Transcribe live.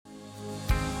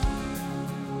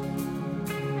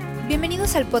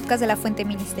Bienvenidos al podcast de La Fuente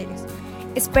Ministerios.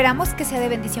 Esperamos que sea de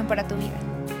bendición para tu vida.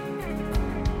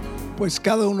 Pues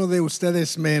cada uno de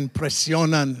ustedes me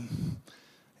impresionan.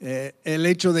 El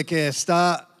hecho de que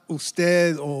está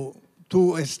usted o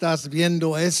tú estás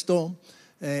viendo esto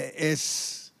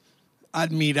es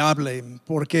admirable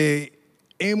porque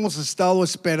hemos estado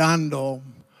esperando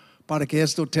para que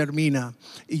esto termine.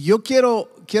 Y yo quiero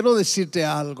decirte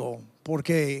algo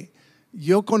porque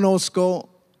yo conozco,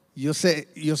 yo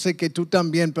sé que tú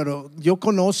también, pero yo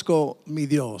conozco mi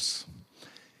Dios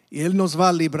y Él nos va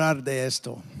a librar de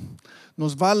esto.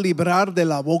 Nos va a librar de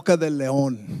la boca del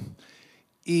león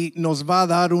y nos va a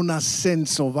dar un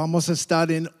ascenso. Vamos a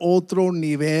estar en otro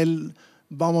nivel,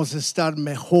 vamos a estar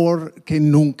mejor que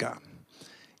nunca.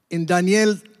 En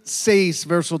Daniel 6,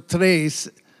 verso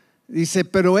 3, dice,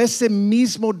 pero ese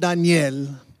mismo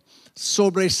Daniel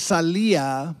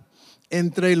sobresalía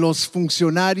entre los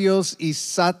funcionarios y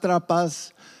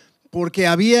sátrapas porque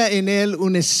había en él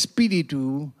un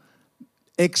espíritu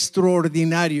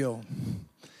extraordinario.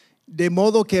 De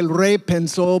modo que el rey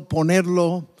pensó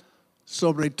ponerlo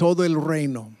sobre todo el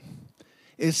reino.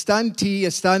 Está en ti,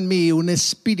 está en mí un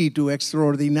espíritu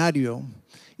extraordinario.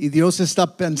 Y Dios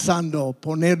está pensando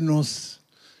ponernos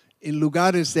en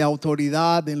lugares de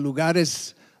autoridad, en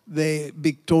lugares de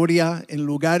victoria, en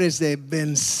lugares de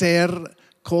vencer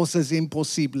cosas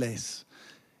imposibles.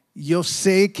 Yo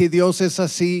sé que Dios es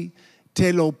así,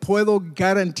 te lo puedo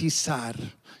garantizar.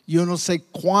 Yo no sé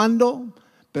cuándo,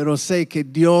 pero sé que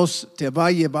Dios te va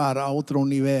a llevar a otro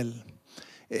nivel.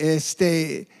 Es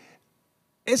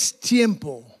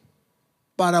tiempo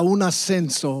para un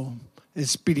ascenso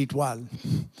espiritual.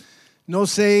 No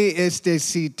sé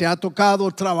si te ha tocado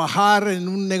trabajar en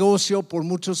un negocio por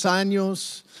muchos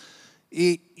años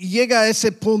y llega a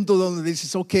ese punto donde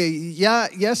dices, ok, ya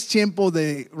es tiempo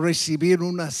de recibir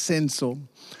un ascenso,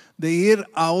 de ir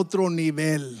a otro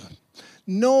nivel.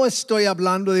 No estoy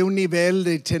hablando de un nivel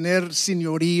de tener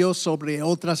señorío sobre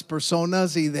otras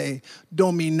personas y de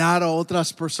dominar a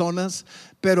otras personas,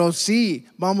 pero sí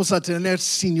vamos a tener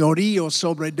señorío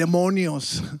sobre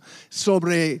demonios,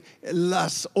 sobre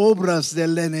las obras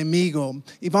del enemigo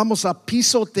y vamos a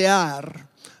pisotear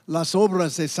las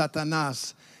obras de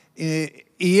Satanás.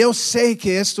 Y yo sé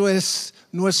que esto es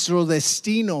nuestro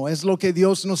destino, es lo que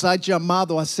Dios nos ha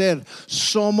llamado a hacer.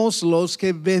 Somos los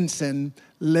que vencen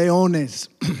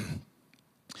leones.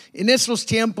 En estos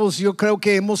tiempos yo creo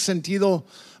que hemos sentido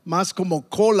más como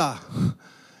cola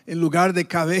en lugar de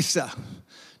cabeza.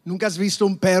 ¿Nunca has visto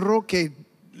un perro que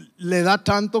le da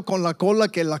tanto con la cola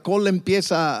que la cola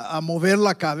empieza a mover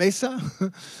la cabeza?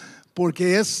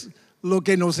 Porque es lo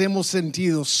que nos hemos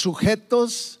sentido,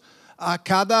 sujetos a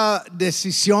cada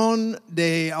decisión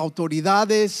de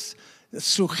autoridades,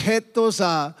 sujetos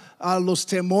a los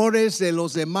temores de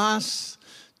los demás.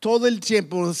 Todo el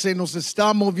tiempo se nos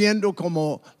está moviendo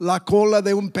como la cola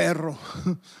de un perro.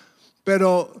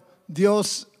 Pero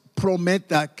Dios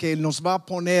prometa que nos va a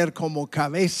poner como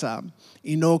cabeza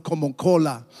y no como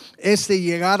cola.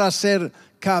 Llegar a ser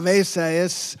cabeza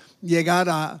es llegar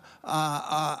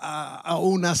a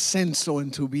un ascenso en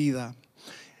tu vida.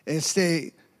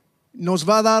 Nos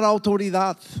va a dar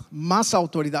autoridad, más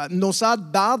autoridad. Nos ha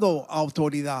dado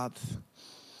autoridad.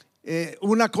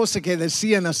 Una cosa que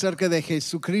decían acerca de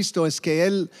Jesucristo es que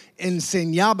Él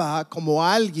enseñaba como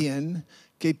alguien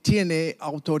que tiene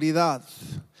autoridad.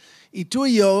 Y tú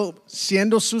y yo,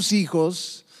 siendo sus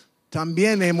hijos,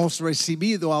 también hemos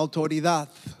recibido autoridad.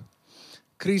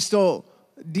 Cristo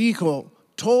dijo,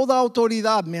 toda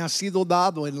autoridad me ha sido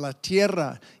dado en la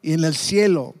tierra y en el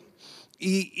cielo.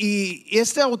 Y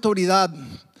esta autoridad,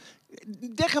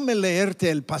 déjame leerte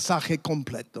el pasaje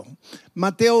completo.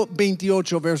 Mateo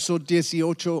 28, versos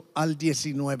 18 al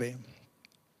 19.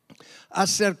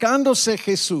 Acercándose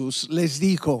Jesús les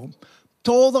dijo,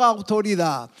 toda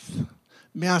autoridad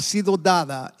me ha sido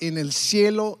dada en el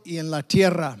cielo y en la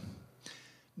tierra.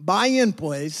 Vayan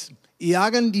pues y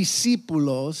hagan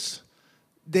discípulos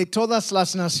de todas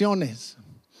las naciones.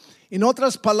 En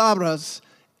otras palabras,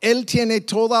 Él tiene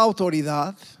toda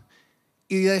autoridad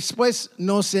y después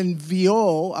nos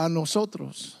envió a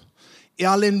nosotros. Y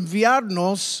al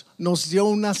enviarnos, nos dio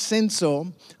un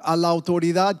ascenso a la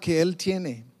autoridad que Él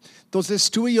tiene.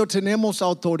 Entonces tú y yo tenemos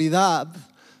autoridad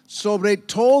sobre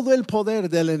todo el poder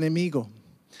del enemigo.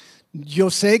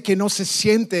 Yo sé que no se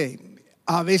siente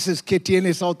a veces que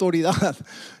tienes autoridad.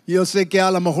 Yo sé que a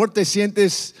lo mejor te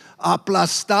sientes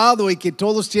aplastado y que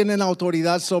todos tienen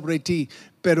autoridad sobre ti.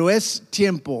 Pero es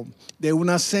tiempo de un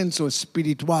ascenso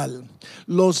espiritual.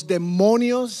 Los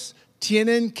demonios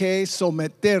tienen que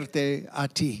someterte a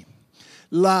ti.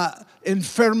 La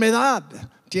enfermedad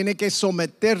tiene que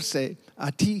someterse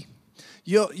a ti.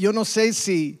 Yo no sé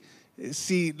si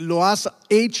lo has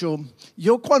hecho.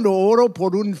 Yo cuando oro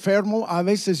por un enfermo, a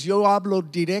veces yo hablo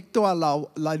directo a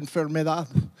la enfermedad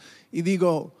y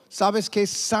digo, ¿sabes qué?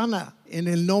 Sana en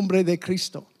el nombre de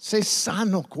Cristo. Sé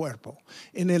sano, cuerpo,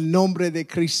 en el nombre de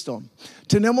Cristo.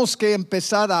 Tenemos que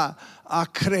empezar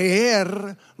a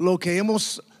creer lo que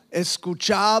hemos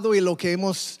escuchado y lo que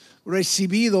hemos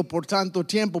recibido por tanto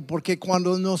tiempo, porque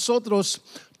cuando nosotros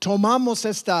tomamos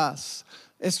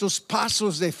estos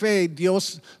pasos de fe,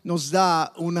 Dios nos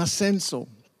da un ascenso.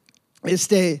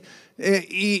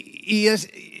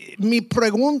 Mi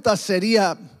pregunta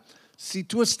sería, si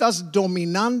tú estás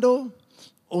dominando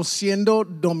o siendo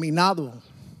dominado,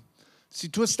 si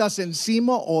tú estás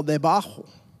encima o debajo,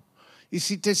 y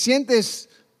si te sientes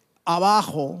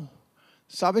abajo,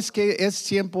 sabes que es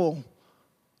tiempo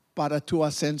para tu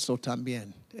ascenso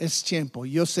también. Es tiempo.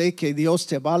 Yo sé que Dios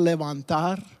te va a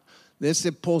levantar de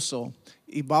ese pozo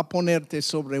y va a ponerte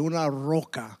sobre una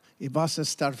roca y vas a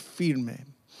estar firme.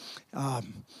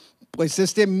 Pues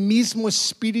este mismo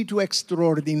espíritu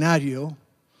extraordinario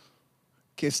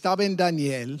que estaba en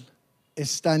Daniel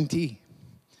está en ti.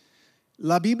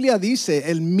 La Biblia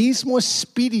dice, el mismo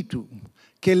espíritu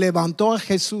que levantó a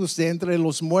Jesús de entre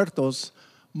los muertos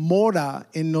mora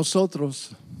en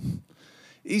nosotros.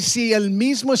 Y si el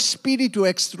mismo espíritu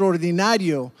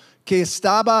extraordinario que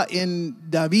estaba en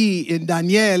David, en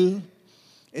Daniel,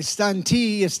 está en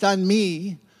ti, está en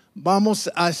mí,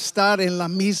 vamos a estar en la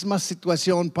misma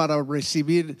situación para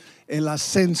recibir el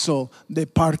ascenso de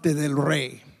parte del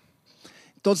Rey.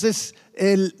 Entonces,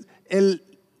 el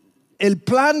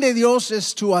plan de Dios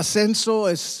es tu ascenso,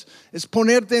 es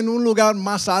ponerte en un lugar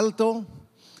más alto,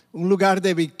 un lugar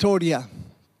de victoria.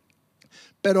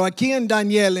 Pero aquí en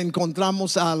Daniel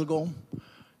encontramos algo.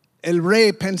 El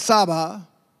rey pensaba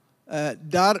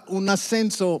dar un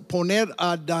ascenso, poner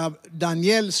a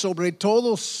Daniel sobre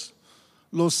todos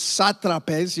los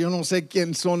sátrapes. Yo no sé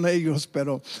quién son ellos,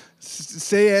 pero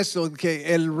sé eso,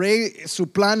 que el rey, su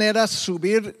plan era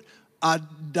subir a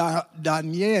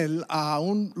Daniel a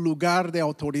un lugar de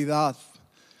autoridad.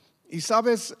 ¿Y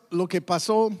sabes lo que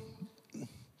pasó?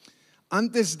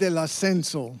 Antes del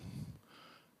ascenso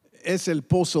es el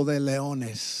pozo de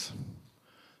leones.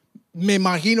 Me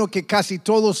imagino que casi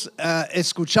todos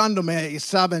escuchándome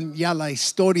saben ya la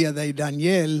historia de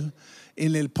Daniel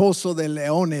en el pozo de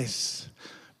leones,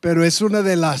 pero es una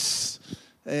de las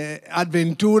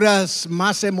aventuras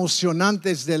más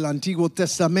emocionantes del Antiguo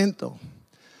Testamento.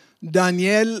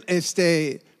 Daniel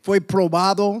fue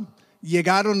probado,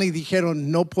 llegaron y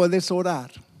dijeron, no puedes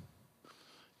orar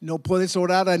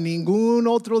a ningún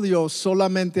otro Dios,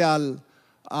 solamente al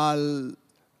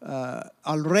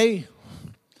rey.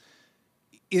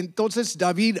 Y entonces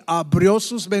David abrió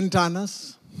sus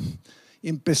ventanas y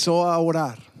empezó a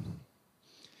orar,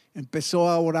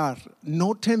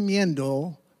 no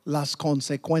temiendo las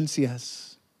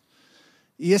consecuencias.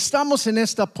 Y estamos en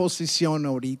esta posición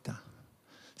ahorita.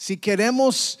 Si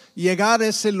queremos llegar a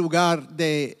ese lugar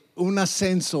de un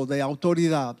ascenso de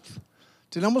autoridad,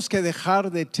 tenemos que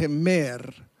dejar de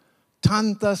temer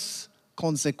tantas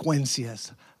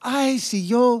consecuencias. Ay, si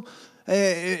yo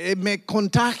me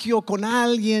contagio con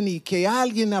alguien y que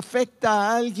alguien afecta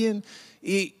a alguien,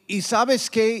 y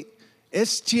sabes que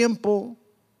es tiempo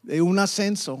de un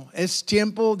ascenso, es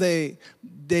tiempo de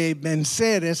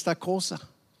vencer esta cosa.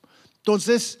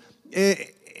 Entonces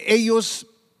ellos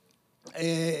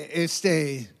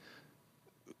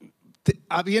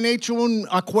habían hecho un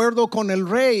acuerdo con el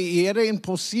rey y era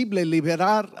imposible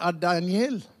liberar a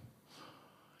Daniel.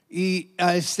 Y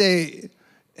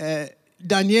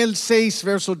Daniel 6,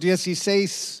 verso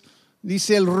 16,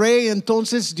 dice, el rey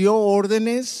entonces dio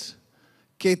órdenes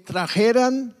que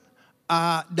trajeran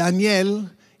a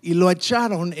Daniel y lo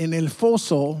echaron en el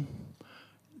foso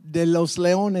de los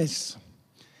leones.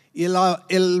 Y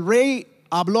el rey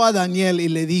habló a Daniel y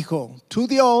le dijo, tu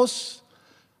Dios,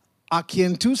 a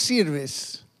quien tú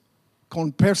sirves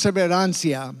con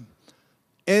perseverancia,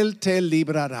 Él te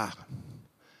librará.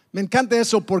 Me encanta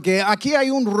eso porque aquí hay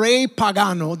un rey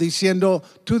pagano diciendo,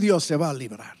 tu Dios te va a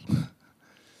librar.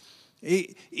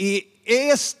 Y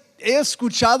he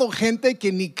escuchado gente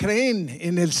que ni creen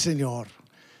en el Señor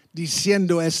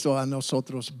diciendo esto a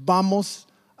nosotros. Vamos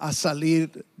a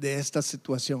salir de esta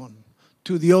situación.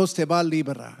 Tu Dios te va a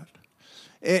librar.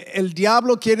 El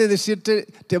diablo quiere decirte,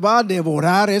 te va a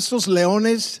devorar. Esos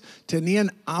leones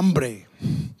tenían hambre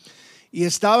y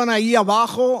estaban ahí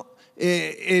abajo.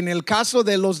 En el caso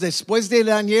de los después de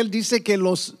Daniel, dice que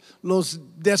los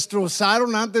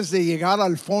destrozaron antes de llegar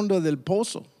al fondo del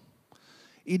pozo.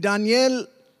 Y Daniel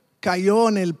cayó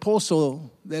en el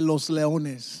pozo de los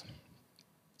leones.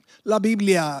 La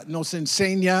Biblia nos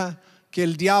enseña que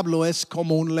el diablo es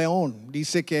como un león.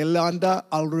 Dice que él anda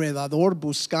alrededor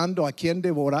buscando a quien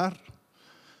devorar.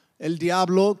 El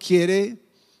diablo quiere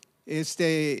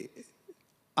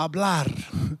hablar,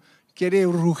 quiere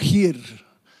rugir,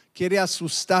 quiere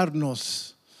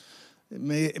asustarnos.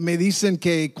 Me dicen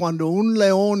que cuando un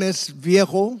león es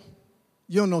viejo,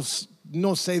 yo no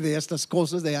sé de estas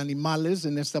cosas de animales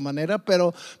en esta manera,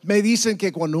 pero me dicen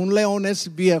que cuando un león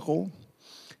es viejo,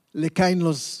 le caen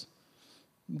los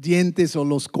dientes o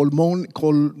los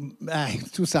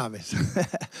tú sabes.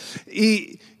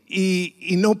 y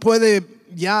no puede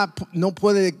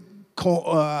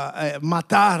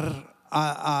matar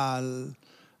a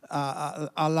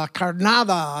la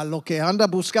carnada, a lo que anda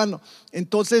buscando.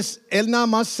 Entonces él nada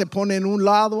más se pone en un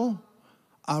lado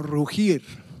a rugir.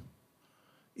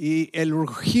 Y el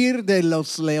rugir de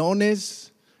los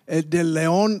leones, del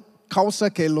león, causa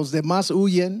que los demás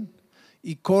huyen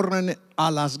y corren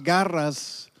a las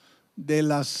garras de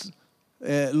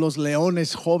los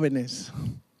leones jóvenes.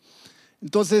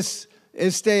 Entonces,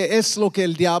 es lo que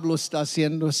el diablo está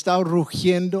haciendo. Está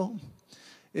rugiendo,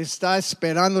 está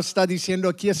esperando, está diciendo: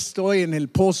 aquí estoy en el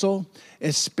pozo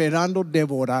esperando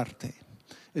devorarte.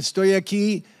 Estoy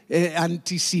aquí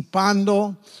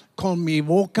anticipando con mi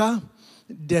boca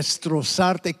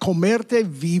destrozarte, comerte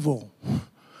vivo.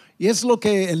 Y es lo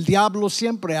que el diablo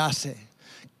siempre hace.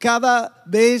 Cada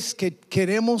vez que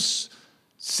queremos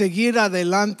seguir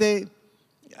adelante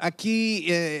aquí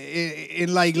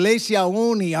en la iglesia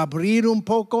aún y abrir un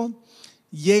poco,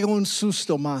 llega un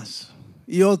susto más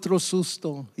y otro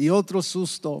susto y otro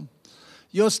susto.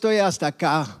 Yo estoy hasta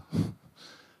acá.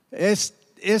 Es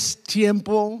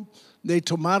tiempo de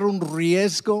tomar un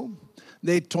riesgo,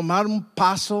 de tomar un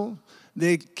paso,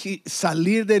 de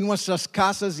salir de nuestras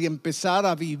casas y empezar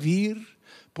a vivir,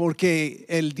 porque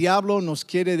el diablo nos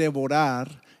quiere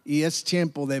devorar y es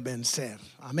tiempo de vencer.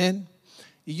 Amén.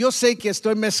 Y yo sé que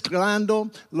estoy mezclando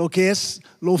lo que es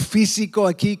lo físico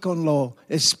aquí con lo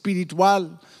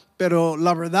espiritual, pero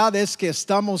la verdad es que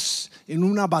estamos en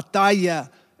una batalla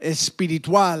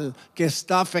espiritual que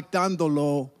está afectando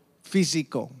lo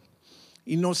físico.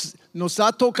 Y nos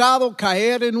ha tocado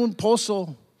caer en un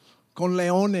pozo con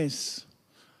leones.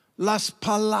 Las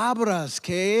palabras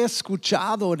que he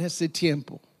escuchado en este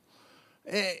tiempo,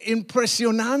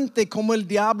 impresionante cómo el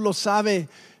diablo sabe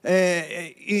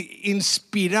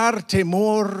inspirar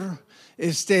temor,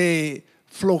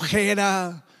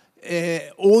 flojera,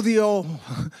 odio,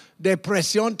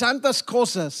 depresión, tantas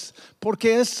cosas,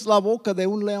 porque es la boca de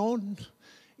un león.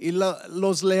 Y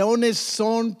los leones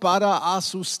son para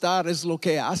asustar, es lo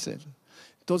que hacen.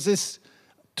 Entonces,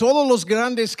 todos los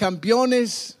grandes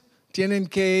campeones tienen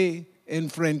que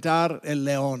enfrentar el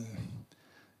león.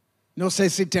 No sé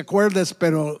si te acuerdas,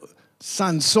 pero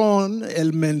Sansón,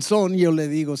 el menzón, yo le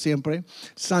digo siempre,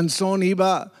 Sansón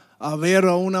iba a ver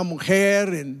a una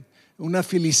mujer en una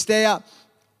filistea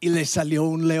y le salió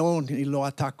un león y lo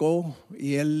atacó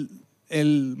y él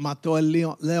mató al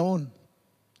león.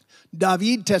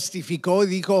 David testificó y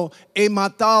dijo: he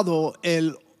matado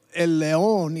el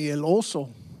león y el oso.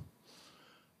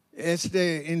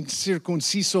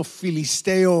 Incircunciso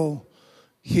filisteo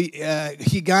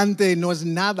gigante no es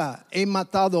nada. He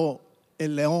matado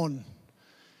el león.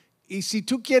 Y si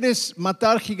tú quieres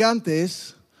matar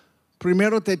gigantes,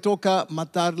 primero te toca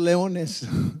matar leones.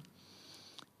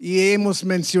 Y hemos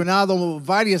mencionado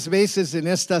varias veces en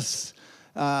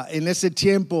ese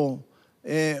tiempo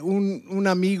un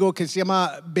amigo que se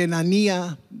llama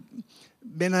Benanía.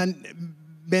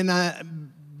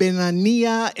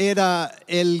 Benanía era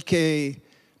el que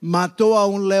mató a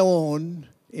un león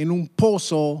en un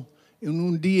pozo en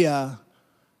un día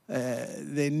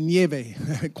de nieve,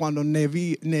 cuando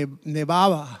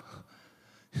nevaba.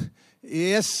 Y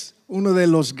es uno de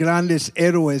los grandes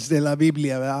héroes de la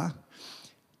Biblia, ¿verdad?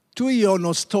 Tú y yo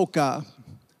nos toca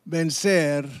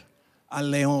vencer al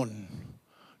león.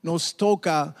 Nos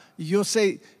toca, yo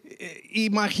sé,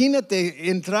 imagínate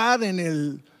entrar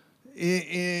en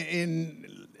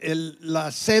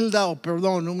la celda,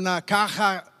 una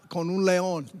caja con un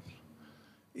león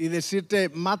y decirte: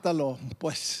 mátalo.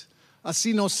 Pues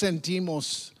así nos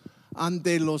sentimos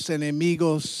ante los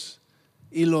enemigos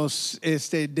y los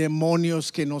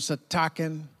demonios que nos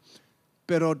atacan.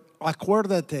 Pero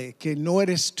acuérdate que no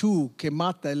eres tú que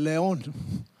mata el león.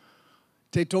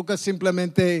 Te toca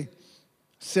simplemente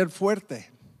ser fuerte,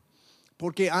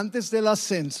 porque antes del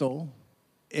ascenso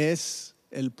es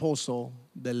el pozo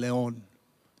del león.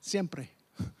 Siempre.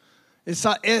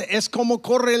 Es como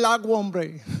corre el agua,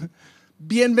 hombre.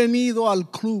 Bienvenido al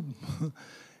club.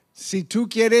 Si tú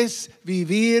quieres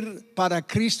vivir para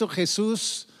Cristo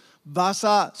Jesús, vas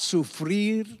a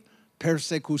sufrir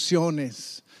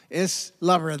persecuciones. Es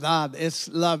la verdad, es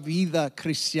la vida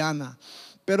cristiana.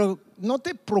 Pero no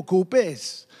te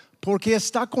preocupes, porque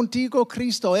está contigo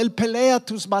Cristo. Él pelea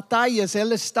tus batallas,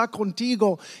 Él está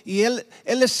contigo. Y Él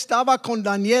estaba con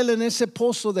Daniel en ese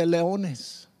pozo de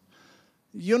leones.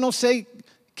 Yo no sé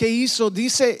qué hizo.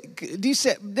 Dice,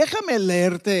 déjame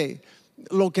leerte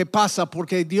lo que pasa,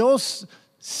 porque Dios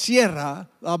cierra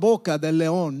la boca del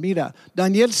león. Mira,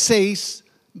 Daniel 6,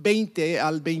 20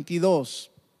 al 22.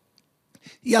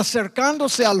 Y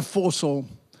acercándose al foso,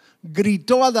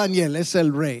 gritó a Daniel, es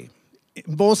el rey,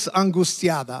 voz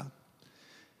angustiada.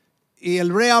 Y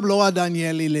el rey habló a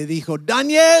Daniel y le dijo: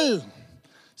 Daniel,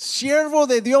 siervo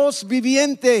de Dios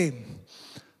viviente,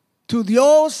 tu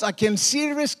Dios a quien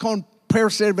sirves con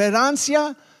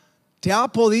perseverancia, ¿te ha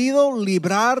podido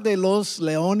librar de los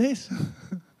leones?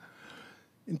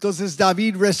 Entonces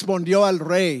David respondió al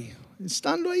rey,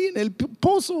 estando ahí en el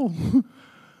pozo: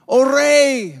 oh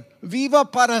rey,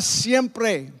 viva para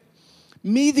siempre.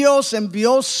 Mi Dios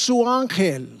envió su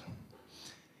ángel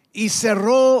y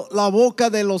cerró la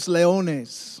boca de los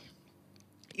leones,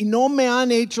 y no me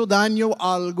han hecho daño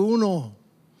alguno,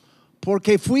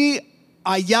 porque fui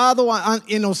hallado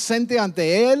inocente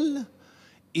ante él,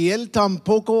 y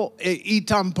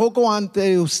tampoco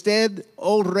ante usted,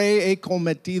 oh rey, he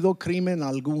cometido crimen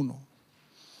alguno.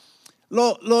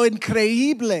 Lo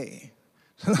increíble,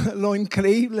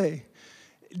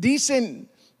 dicen,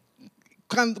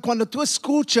 cuando tú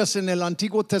escuchas en el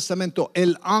Antiguo Testamento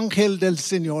el ángel del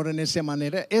Señor en esa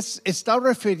manera, está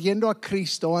refiriendo a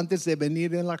Cristo antes de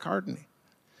venir en la carne.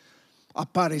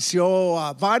 Apareció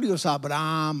a varios, a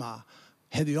Abraham, a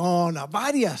Gedeón, a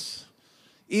varias.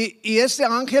 Y ese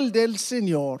ángel del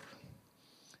Señor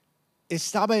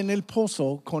estaba en el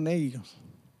pozo con ellos,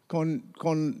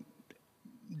 con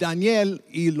Daniel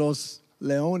y los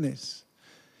leones.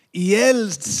 Y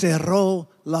él cerró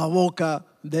la boca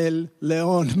del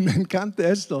león. Me encanta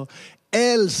esto.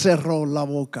 Él cerró la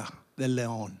boca del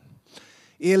león.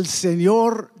 Y el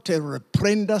Señor te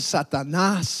reprenda,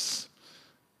 Satanás,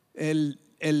 el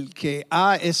que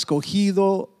ha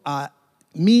escogido a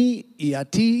mí y a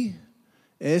ti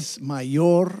es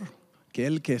mayor que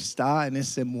el que está en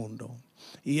ese mundo.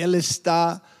 Y Él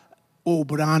está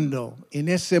obrando en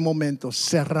ese momento,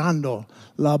 cerrando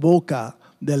la boca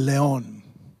del león.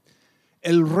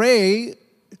 El rey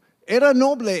era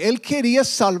noble, él quería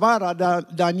salvar a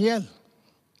Daniel.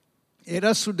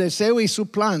 Era su deseo y su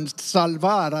plan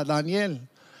salvar a Daniel,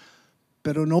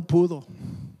 pero no pudo.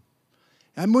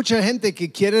 Hay mucha gente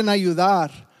que quieren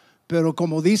ayudar, pero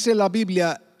como dice la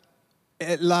Biblia,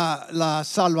 la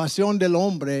salvación del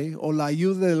hombre o la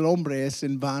ayuda del hombre es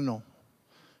en vano.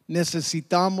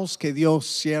 Necesitamos que Dios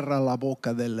cierre la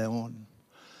boca del león.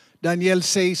 Daniel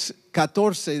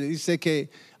 6:14 dice que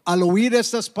al oír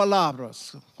estas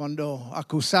palabras, cuando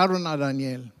acusaron a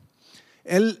Daniel,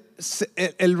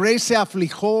 el rey se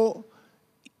afligió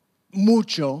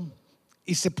mucho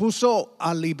y se propuso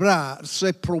a librar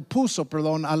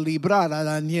a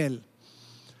Daniel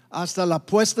hasta la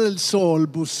puesta del sol,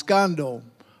 buscando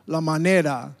la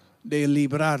manera de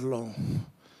librarlo.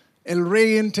 El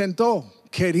rey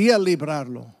quería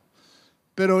librarlo,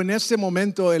 pero en ese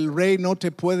momento el rey no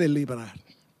te puede librar.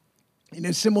 En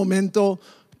ese momento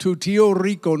tu tío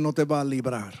rico no te va a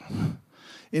librar.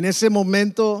 En ese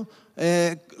momento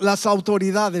las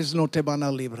autoridades no te van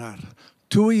a librar.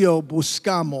 Tú y yo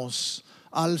buscamos,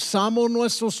 alzamos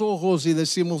nuestros ojos y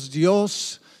decimos: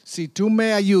 Dios, si tú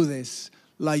me ayudes,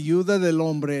 la ayuda del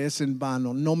hombre es en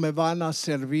vano, no me van a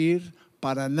servir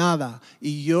para nada.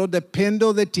 Y yo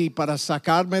dependo de ti para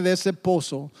sacarme de ese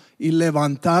pozo y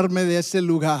levantarme de ese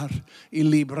lugar y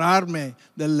librarme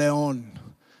del león.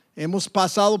 Hemos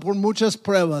pasado por muchas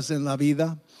pruebas en la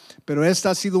vida, pero esta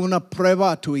ha sido una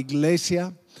prueba a tu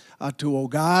iglesia, a tu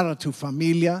hogar, a tu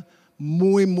familia,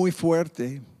 muy, muy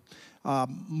fuerte.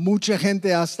 Mucha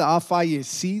gente hasta ha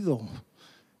fallecido.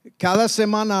 Cada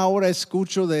semana ahora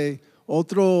escucho de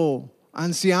otro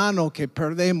anciano que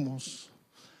perdemos.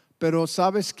 Pero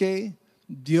 ¿sabes qué?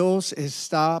 Dios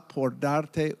está por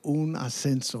darte un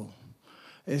ascenso.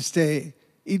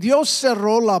 Y Dios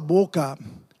cerró la boca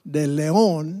del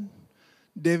león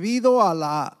debido a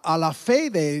la fe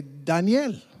de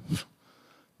Daniel.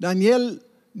 Daniel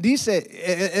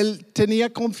dice, él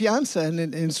tenía confianza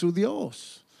en su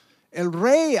Dios. El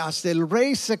rey, hasta el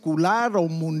rey secular o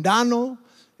mundano,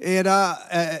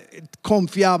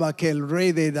 confiaba que el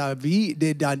rey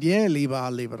de Daniel iba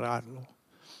a librarlo.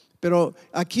 Pero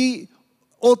aquí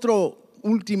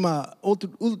último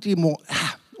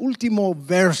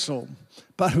verso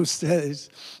para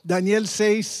ustedes. Daniel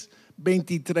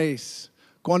 6:23.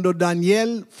 Cuando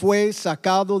Daniel fue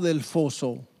sacado del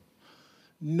foso,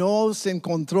 no se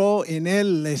encontró en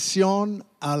él lesión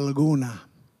alguna,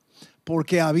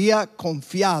 porque había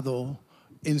confiado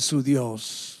en su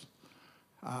Dios.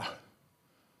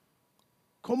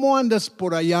 ¿Cómo andas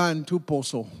por allá en tu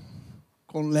pozo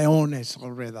con leones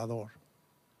alrededor?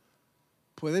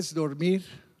 ¿Puedes dormir?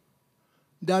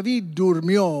 David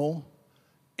durmió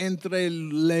entre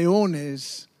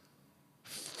leones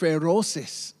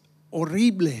feroces,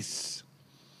 horribles,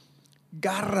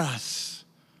 garras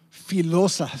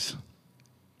filosas.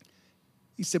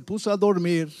 Y se puso a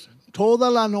dormir toda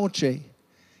la noche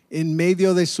en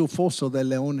medio de su foso de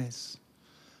leones.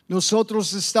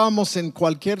 Nosotros estamos en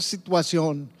cualquier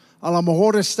situación. A lo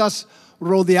mejor estás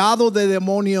rodeado de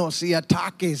demonios y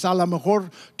ataques. A lo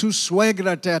mejor tu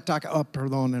suegra te ataca. Oh,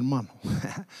 perdón, hermano.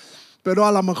 Pero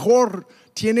a lo mejor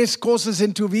tienes cosas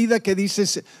en tu vida que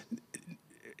dices,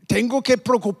 tengo que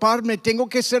preocuparme, tengo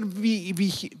que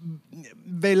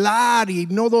velar y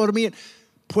no dormir.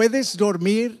 ¿Puedes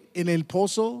dormir en el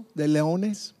pozo de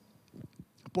leones?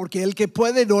 Porque el que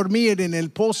puede dormir en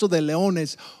el pozo de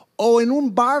leones o en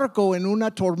un barco en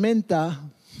una tormenta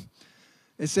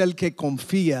es el que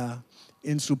confía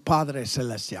en su Padre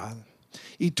Celestial.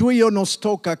 Y tú y yo nos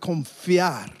toca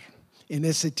confiar en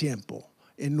ese tiempo,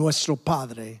 en nuestro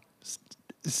Padre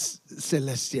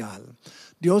Celestial.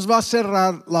 Dios va a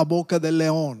cerrar la boca del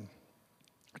león.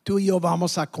 Tú y yo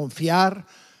vamos a confiar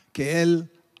que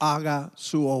Él haga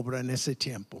su obra en ese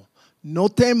tiempo. No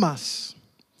temas,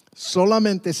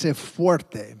 solamente sé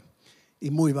fuerte y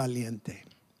muy valiente.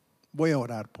 Voy a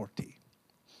orar por ti.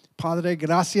 Padre,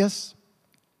 gracias.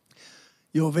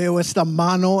 Yo veo esta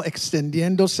mano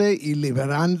extendiéndose y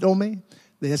liberándome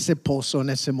de ese pozo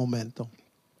en ese momento.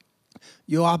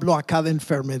 Yo hablo a cada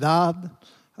enfermedad,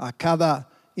 a cada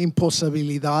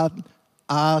imposibilidad.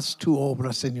 Haz tu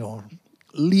obra, Señor.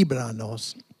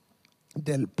 Líbranos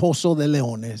del pozo de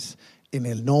leones en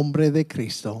el nombre de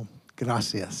Cristo.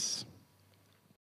 Gracias.